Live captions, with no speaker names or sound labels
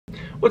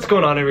What's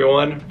going on,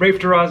 everyone? Raif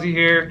Derrazi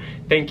here.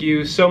 Thank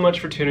you so much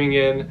for tuning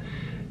in.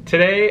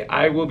 Today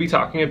I will be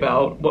talking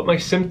about what my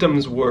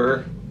symptoms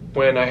were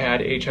when I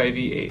had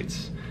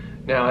HIV/AIDS.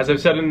 Now, as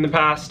I've said in the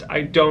past,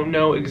 I don't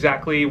know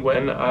exactly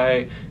when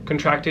I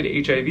contracted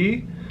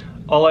HIV.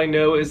 All I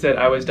know is that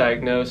I was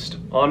diagnosed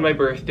on my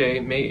birthday,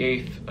 May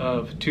 8th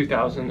of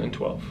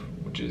 2012,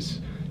 which is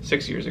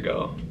 6 years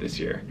ago this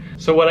year.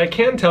 So what I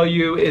can tell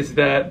you is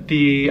that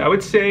I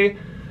would say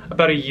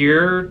about a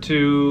year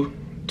to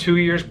 2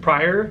 years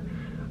prior,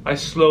 I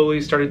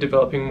slowly started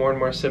developing more and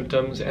more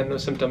symptoms, and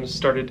those symptoms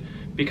started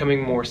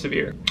becoming more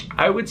severe.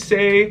 I would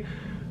say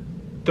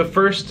the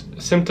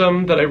first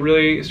symptom that I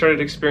really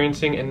started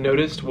experiencing and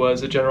noticed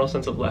was a general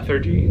sense of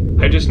lethargy.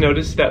 I just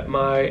noticed that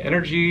my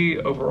energy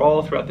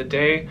overall throughout the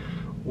day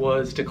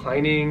was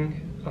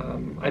declining.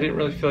 I didn't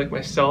really feel like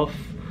myself.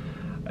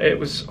 It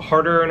was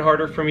harder and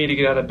harder for me to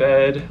get out of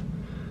bed.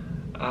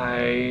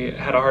 I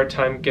had a hard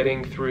time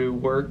getting through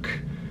work.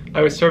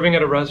 I was serving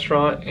at a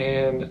restaurant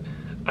and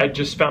I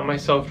just found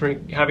myself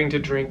having to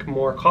drink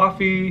more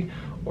coffee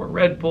or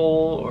Red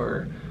Bull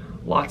or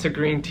lots of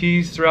green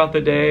teas throughout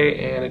the day,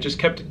 and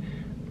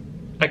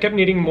I kept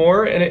needing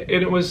more, and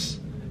it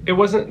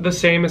wasn't the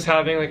same as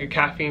having like a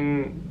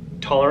caffeine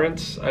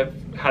tolerance. I've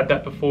had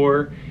that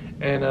before,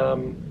 and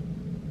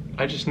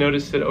I just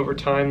noticed that over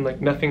time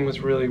like nothing was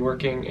really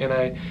working, and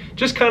I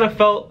just kind of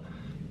felt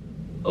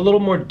a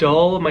little more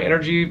dull. My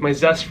energy, my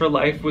zest for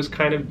life was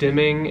kind of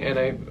dimming, and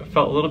I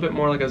felt a little bit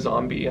more like a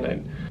zombie,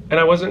 and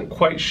I wasn't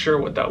quite sure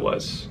what that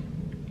was.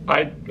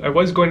 I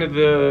was going to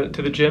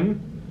the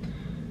gym,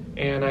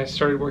 and I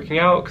started working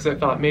out because I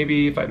thought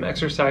maybe if I'm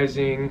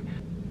exercising,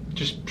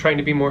 just trying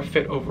to be more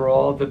fit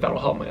overall, that'll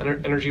help my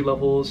energy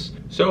levels.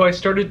 So I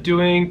started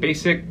doing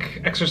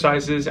basic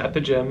exercises at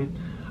the gym.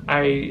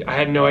 I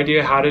had no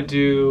idea how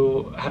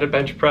to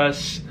bench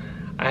press.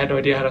 I had no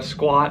idea how to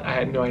squat. I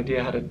had no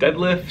idea how to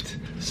deadlift.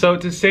 So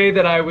to say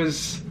that I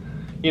was,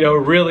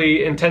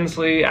 really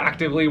intensely,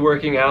 actively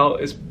working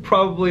out is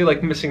probably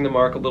like missing the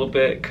mark a little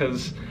bit,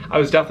 because I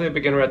was definitely a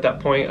beginner at that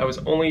point. I was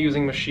only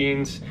using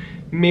machines,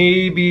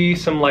 maybe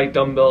some light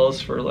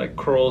dumbbells for like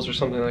curls or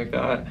something like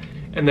that.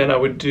 And then I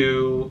would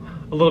do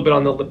a little bit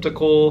on the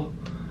elliptical,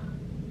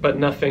 but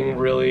nothing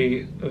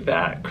really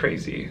that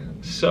crazy.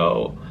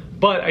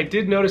 But I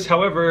did notice,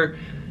 however,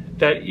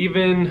 that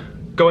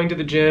even going to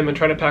the gym and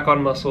trying to pack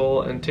on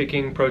muscle and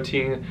taking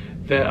protein,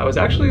 that I was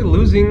actually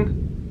losing.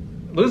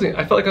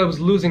 I felt like I was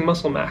losing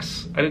muscle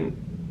mass. I didn't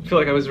feel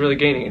like I was really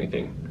gaining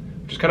anything,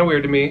 which is kind of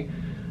weird to me.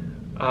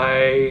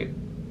 I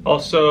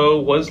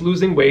also was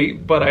losing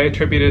weight, but I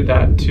attributed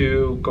that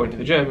to going to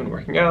the gym and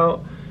working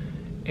out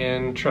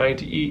and trying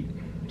to eat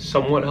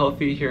somewhat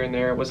healthy here and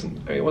there. It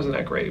wasn't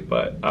that great,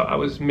 but I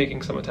was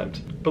making some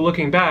attempt. But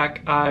looking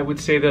back, I would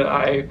say that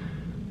I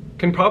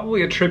can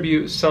probably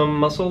attribute some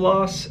muscle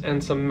loss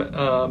and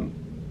some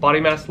body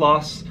mass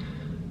loss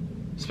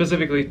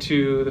specifically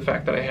to the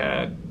fact that I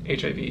had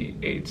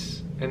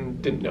HIV/AIDS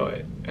and didn't know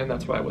it, and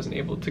that's why I wasn't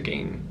able to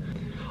gain.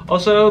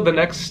 Also, the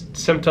next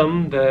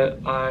symptom that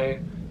I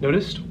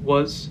noticed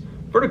was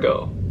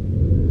vertigo.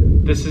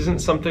 This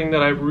isn't something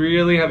that I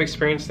really have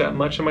experienced that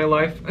much in my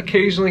life.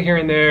 Occasionally here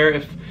and there,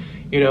 if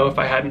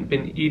I hadn't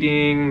been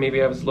eating,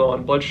 maybe I was low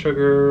on blood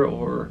sugar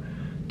or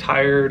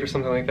tired or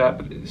something like that,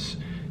 but it's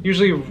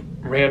usually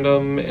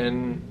random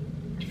and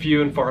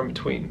few and far in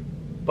between.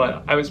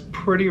 But I was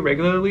pretty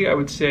regularly, I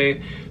would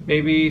say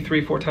maybe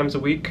 3-4 times a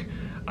week,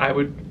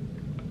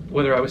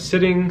 whether I was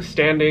sitting,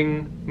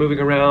 standing, moving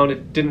around,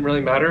 it didn't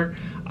really matter,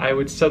 I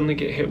would suddenly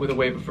get hit with a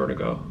wave of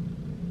vertigo.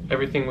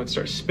 Everything would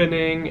start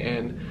spinning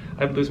and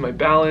I'd lose my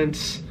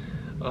balance,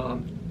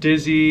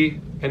 dizzy,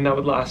 and that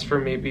would last for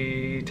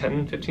maybe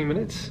 10-15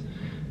 minutes.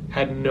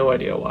 Had no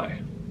idea why.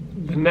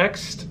 The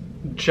next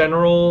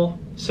general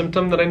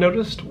symptom that I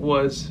noticed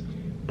was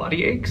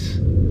body aches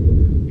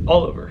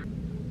all over.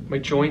 My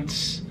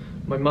joints,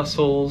 my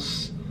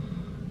muscles,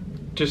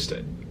 just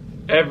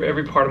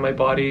every part of my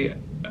body.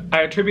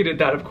 I attributed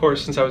that, of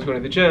course, since I was going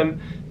to the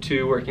gym,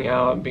 to working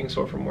out and being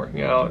sore from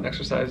working out and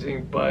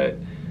exercising, but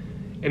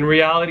in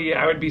reality,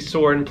 I would be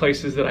sore in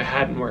places that I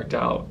hadn't worked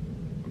out.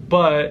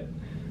 But,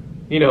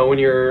 when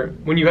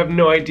you have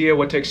no idea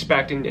what to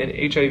expect, and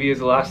HIV is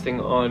the last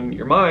thing on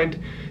your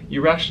mind,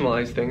 you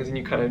rationalize things and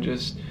you kind of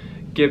just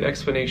give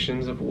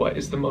explanations of what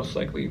is the most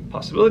likely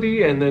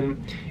possibility, and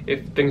then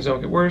if things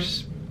don't get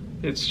worse,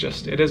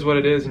 it is what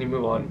it is, and you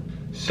move on.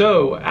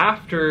 So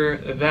after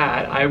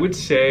that, I would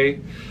say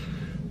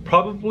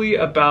probably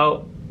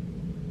about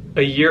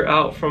a year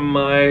out from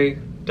my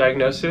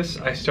diagnosis,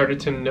 I started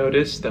to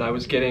notice that I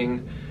was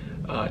getting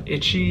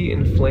itchy,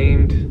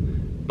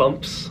 inflamed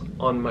bumps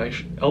on my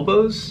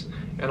elbows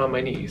and on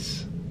my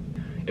knees.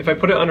 If I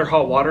put it under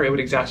hot water, it would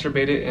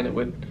exacerbate it and it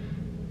would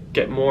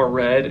get more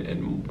red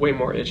and way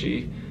more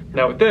itchy.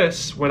 Now with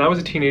this, when I was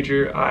a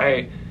teenager,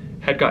 I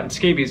had gotten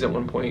scabies at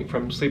one point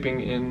from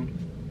sleeping in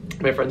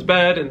my friend's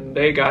bed, and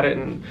they got it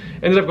and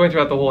ended up going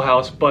throughout the whole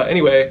house. But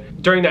anyway,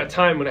 during that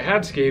time when I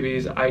had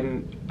scabies, I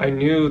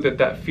knew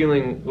that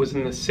feeling was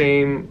in the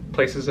same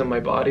places in my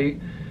body,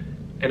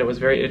 and it was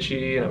very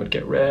itchy, and I would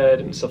get red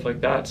and stuff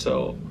like that.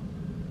 So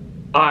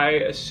I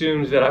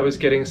assumed that I was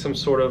getting some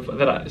sort of,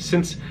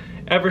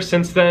 ever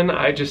since then,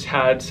 I just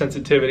had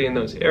sensitivity in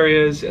those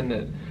areas,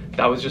 and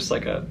that was just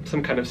like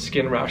some kind of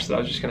skin rash that I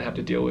was just gonna have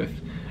to deal with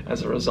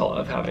as a result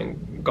of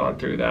having gone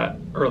through that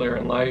earlier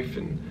in life.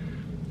 And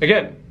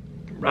again,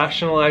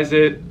 rationalize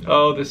it.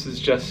 Oh, this is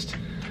just,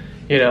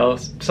 you know,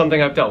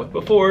 something I've dealt with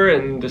before,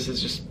 and this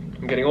is just,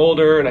 I'm getting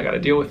older and I gotta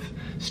deal with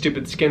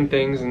stupid skin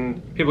things,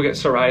 and people get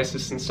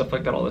psoriasis and stuff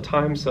like that all the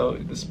time, so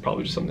this is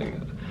probably just something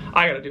that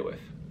I gotta deal with.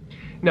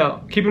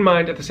 Now, keep in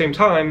mind at the same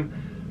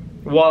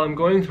time, while I'm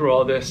going through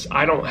all this,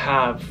 I don't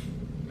have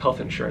health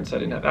insurance. I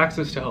didn't have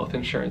access to health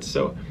insurance.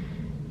 So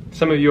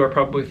some of you are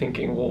probably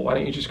thinking, well, why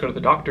don't you just go to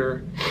the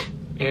doctor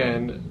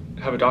and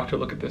have a doctor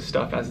look at this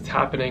stuff as it's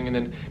happening, and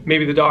then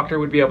maybe the doctor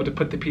would be able to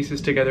put the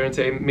pieces together and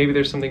say, maybe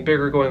there's something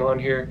bigger going on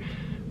here.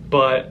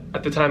 But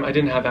at the time, I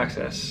didn't have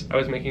access. I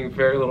was making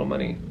very little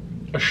money.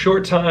 A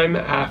short time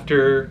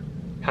after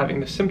having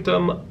the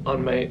symptom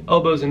on my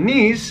elbows and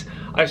knees,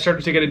 I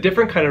started to get a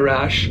different kind of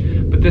rash,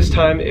 but this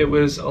time it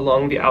was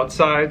along the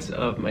outsides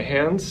of my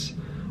hands,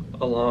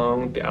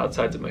 along the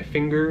outsides of my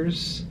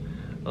fingers,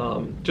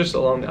 just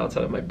along the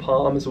outside of my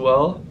palm as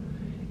well,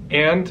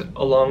 and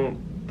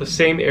along the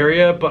same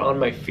area but on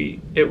my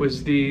feet. It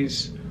was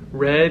these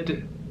red,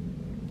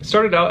 it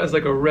started out as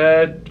like a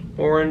red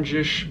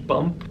orangish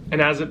bump,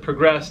 and as it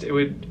progressed it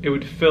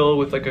would fill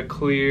with like a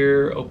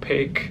clear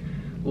opaque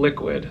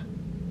liquid,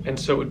 and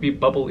so it would be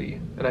bubbly,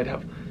 and I'd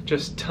have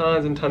just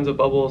tons and tons of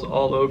bubbles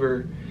all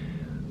over.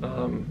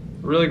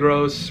 Really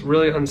gross,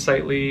 really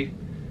unsightly.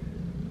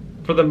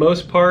 For the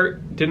most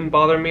part, didn't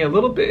bother me. A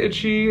little bit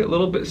itchy, a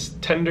little bit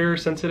tender,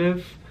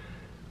 sensitive,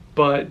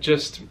 but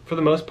just for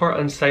the most part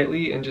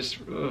unsightly, and just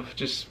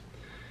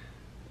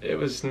it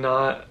was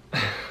not,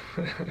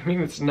 I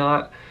mean, it's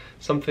not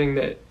something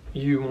that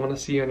you want to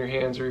see on your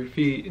hands or your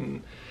feet.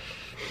 And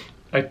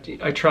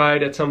I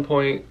tried at some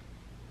point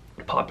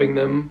popping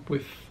them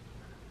with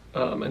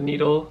a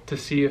needle to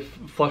see if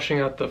flushing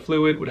out the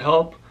fluid would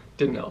help.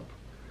 Didn't help.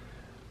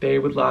 They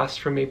would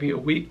last for maybe a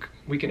week,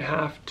 week and a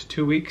half to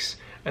 2 weeks,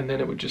 and then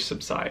it would just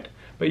subside.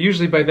 But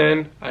usually by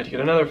then, I'd get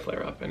another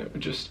flare-up, and it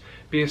would just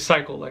be a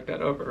cycle like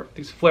that over,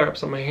 these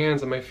flare-ups on my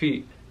hands and my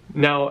feet.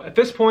 Now, at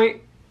this point,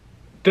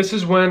 this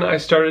is when I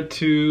started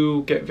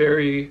to get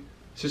very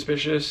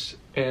suspicious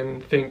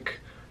and think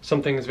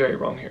something is very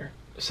wrong here.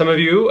 Some of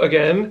you,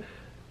 again,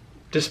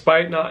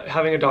 despite not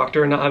having a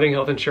doctor and not having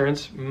health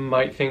insurance,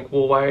 might think,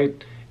 well, why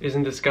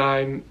isn't this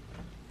guy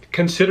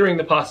considering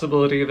the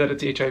possibility that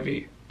it's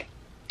HIV?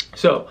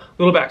 So,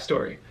 little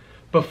backstory.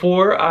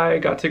 Before I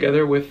got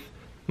together with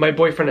my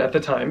boyfriend at the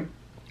time,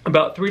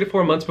 about 3 to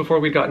 4 months before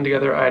we'd gotten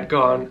together, I had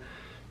gone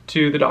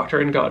to the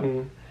doctor and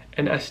gotten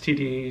an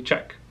STD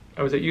check.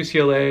 I was at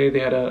UCLA,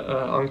 they had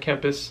a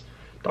on-campus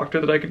doctor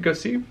that I could go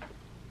see.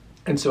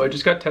 And so I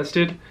just got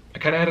tested. I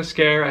kind of had a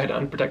scare, I had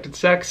unprotected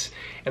sex,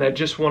 and I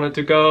just wanted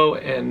to go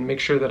and make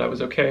sure that I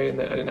was okay and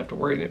that I didn't have to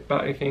worry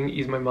about anything,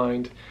 ease my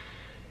mind.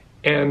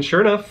 And sure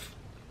enough,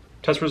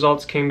 test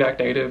results came back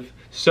negative.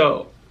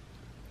 So,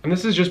 and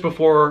this is just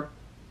before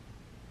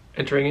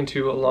entering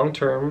into a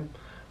long-term,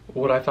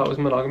 what I thought was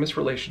monogamous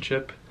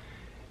relationship,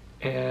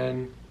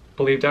 and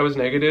believed I was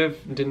negative,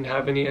 didn't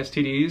have any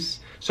STDs.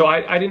 So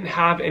I didn't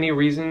have any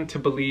reason to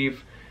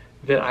believe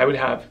that I would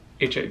have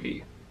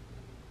HIV.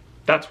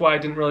 That's why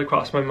it didn't really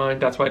cross my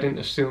mind. That's why I didn't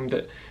assume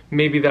that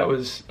maybe that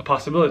was a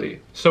possibility.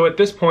 So at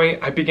this point,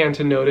 I began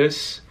to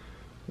notice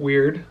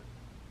weird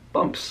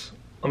bumps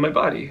on my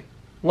body.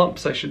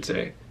 Lumps, I should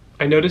say.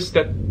 I noticed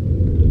that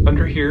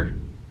under here,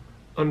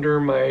 under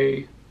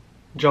my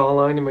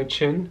jawline and my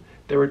chin,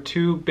 there were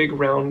 2 big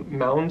round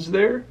mounds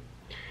there,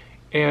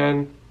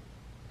 and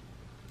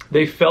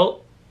they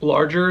felt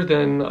larger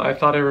than I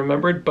thought I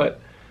remembered. But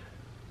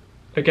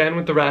again,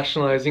 with the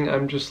rationalizing,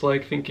 I'm just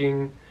like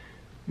thinking,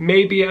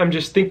 maybe I'm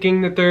just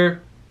thinking that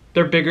they're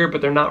bigger, but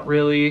they're not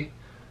really,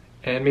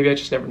 and maybe I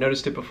just never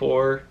noticed it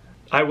before.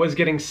 I was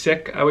getting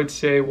sick, I would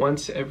say,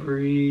 once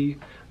every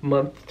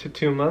month to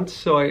 2 months,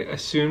 so I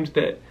assumed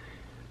that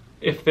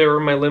if they were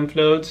my lymph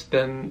nodes,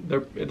 then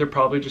they're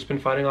probably just been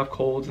fighting off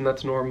colds, and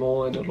that's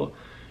normal, and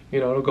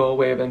it'll go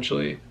away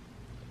eventually.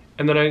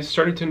 And then I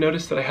started to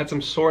notice that I had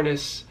some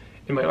soreness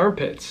in my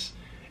armpits,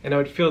 and I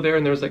would feel there,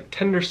 and there was like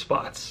tender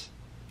spots,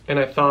 and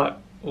I thought,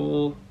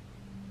 well,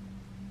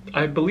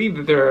 I believe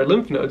that there are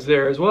lymph nodes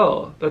there as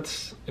well.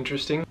 That's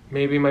interesting.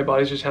 Maybe my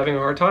body's just having a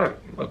hard time.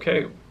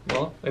 Okay,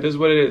 well, it is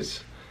what it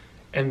is.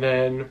 And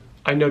then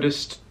I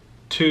noticed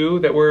 2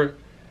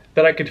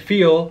 that I could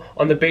feel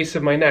on the base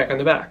of my neck, on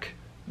the back.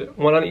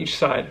 1 on each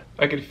side.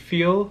 I could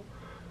feel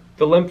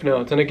the lymph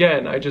nodes. And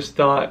again, I just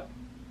thought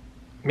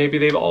maybe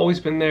they've always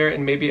been there,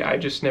 and maybe I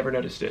just never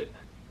noticed it.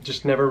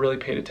 Just never really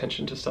paid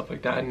attention to stuff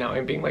like that. And now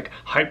I'm being like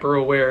hyper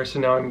aware, so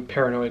now I'm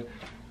paranoid.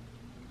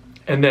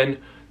 And then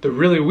the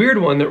really weird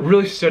one that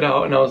really stood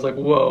out, and I was like,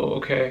 whoa,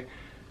 okay,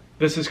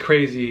 this is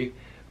crazy.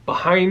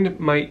 Behind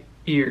my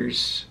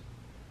ears,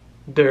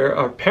 there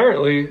are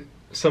apparently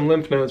some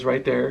lymph nodes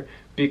right there,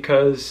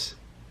 because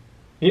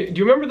Do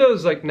you remember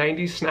those like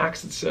 90s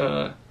snacks?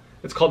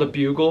 It's called a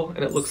bugle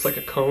and it looks like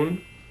a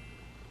cone.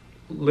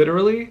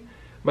 Literally,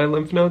 my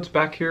lymph nodes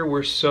back here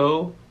were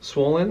so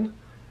swollen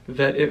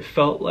that it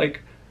felt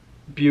like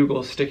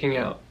bugles sticking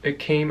out. It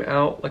came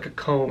out like a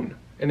cone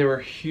and they were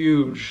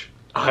huge.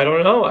 I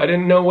don't know, I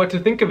didn't know what to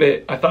think of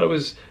it. I thought it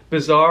was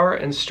bizarre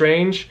and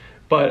strange,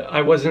 but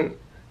I wasn't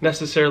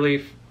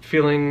necessarily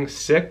feeling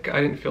sick.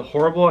 I didn't feel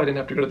horrible. I didn't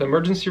have to go to the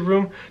emergency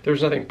room. There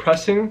was nothing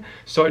pressing,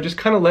 so I just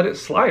kind of let it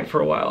slide for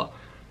a while.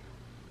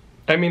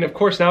 I mean, of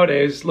course,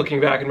 nowadays,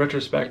 looking back in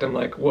retrospect, I'm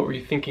like, what were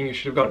you thinking? You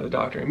should have gone to the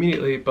doctor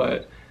immediately,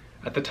 but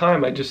at the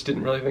time, I just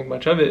didn't really think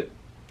much of it,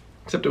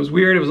 except it was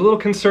weird. It was a little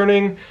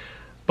concerning,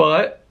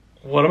 but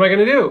what am I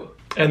gonna do?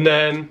 And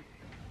then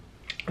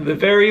the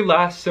very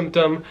last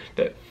symptom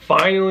that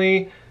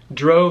finally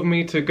drove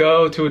me to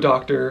go to a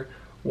doctor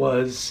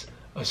was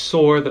a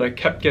sore that I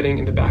kept getting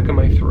in the back of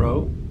my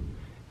throat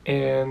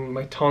and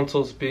my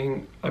tonsils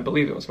being, I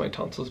believe it was my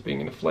tonsils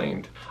being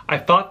inflamed. I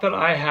thought that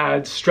I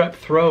had strep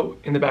throat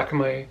in the back of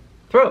my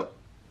throat.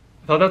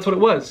 I thought that's what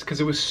it was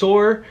because it was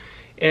sore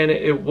and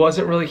it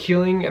wasn't really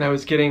healing, and I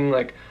was getting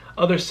like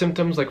other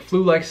symptoms like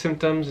flu-like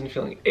symptoms and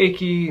feeling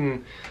achy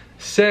and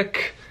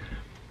sick.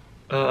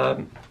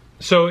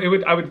 So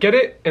I would get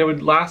it and it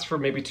would last for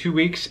maybe 2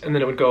 weeks and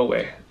then it would go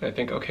away. And I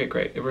think, okay,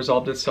 great, it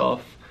resolved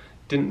itself.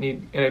 Didn't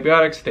need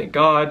antibiotics, thank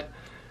God.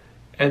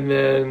 And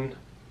then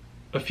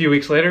a few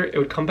weeks later, it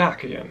would come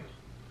back again.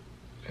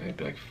 And I'd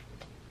be like,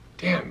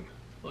 damn,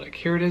 like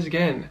here it is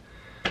again.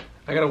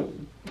 I gotta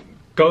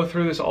go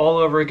through this all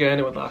over again.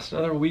 It would last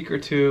another week or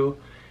two.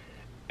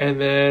 And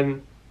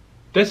then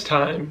this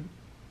time,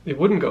 it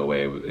wouldn't go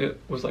away. It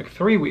was like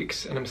 3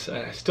 weeks and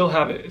I still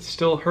have it. It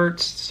still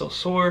hurts, it's still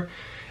sore.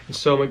 And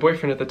so my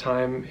boyfriend at the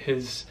time,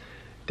 his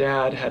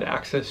dad had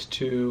access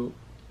to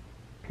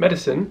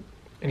medicine,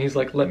 and he's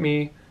like, let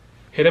me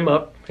hit him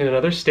up in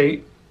another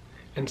state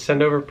and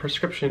send over a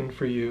prescription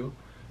for you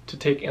to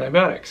take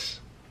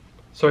antibiotics.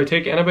 So I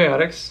take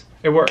antibiotics,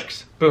 it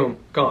works, boom,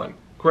 gone,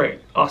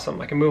 great,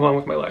 awesome, I can move on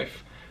with my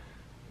life.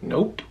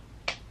 Nope.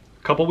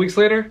 A couple weeks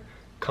later,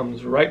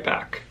 comes right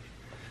back.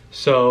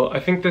 So I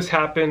think this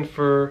happened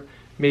for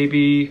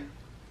maybe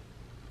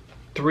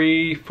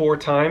 3-4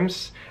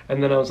 times,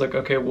 and then I was like,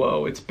 okay,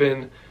 whoa, it's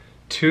been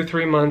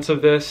 2-3 months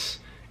of this,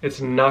 it's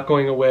not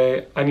going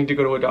away, I need to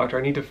go to a doctor,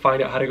 I need to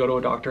find out how to go to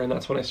a doctor. And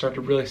that's when I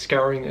started really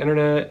scouring the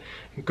internet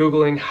and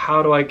Googling,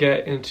 how do I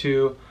get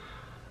into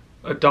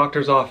a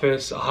doctor's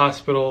office, a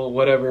hospital,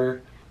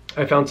 whatever.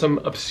 I found some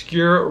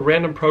obscure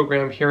random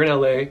program here in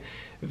LA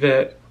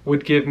that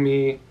would give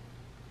me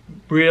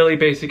really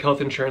basic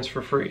health insurance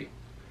for free.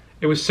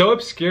 It was so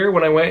obscure,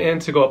 when I went in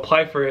to go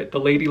apply for it, the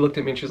lady looked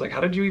at me and she was like,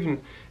 how did you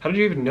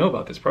even know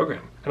about this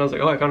program? And I was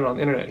like, oh, I found it on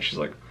the internet. And she's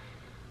like,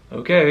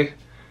 okay.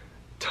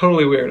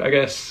 Totally weird, I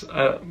guess.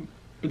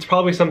 It's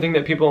probably something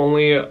that people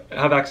only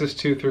have access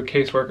to through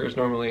caseworkers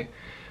normally.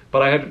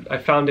 But I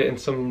found it in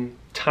some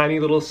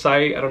tiny little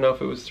site. I don't know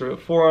if it was through a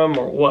forum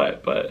or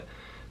what, but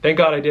thank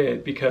God I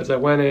did, because I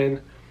went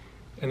in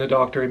and the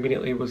doctor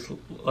immediately was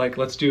like,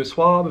 let's do a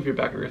swab of your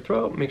back of your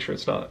throat, make sure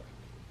it's not,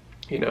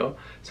 you know,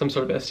 some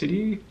sort of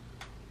STD.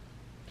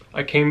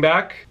 I came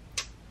back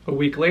a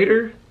week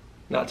later.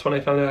 That's when I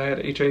found out I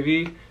had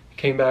HIV.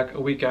 Came back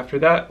a week after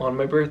that on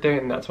my birthday,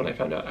 and that's when I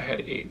found out I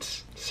had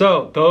AIDS.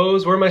 So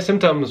those were my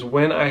symptoms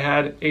when I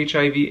had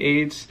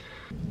HIV/AIDS.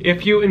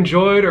 If you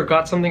enjoyed or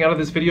got something out of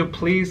this video,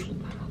 please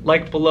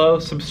like below,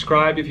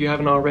 subscribe if you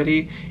haven't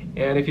already,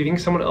 and if you think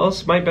someone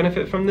else might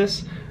benefit from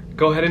this,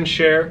 go ahead and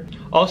share.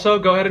 Also,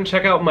 go ahead and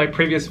check out my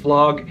previous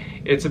vlog.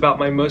 It's about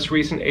my most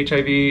recent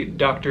HIV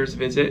doctor's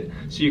visit,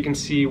 so you can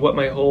see what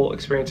my whole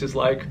experience is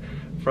like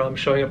from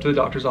showing up to the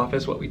doctor's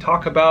office, what we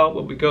talk about,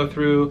 what we go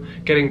through,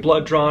 getting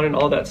blood drawn and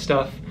all that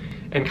stuff,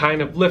 and kind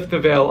of lift the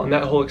veil on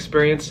that whole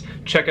experience.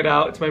 Check it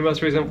out, it's my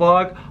most recent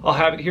vlog. I'll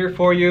have it here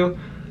for you.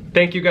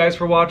 Thank you guys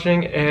for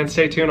watching, and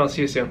stay tuned, I'll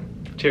see you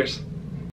soon. Cheers.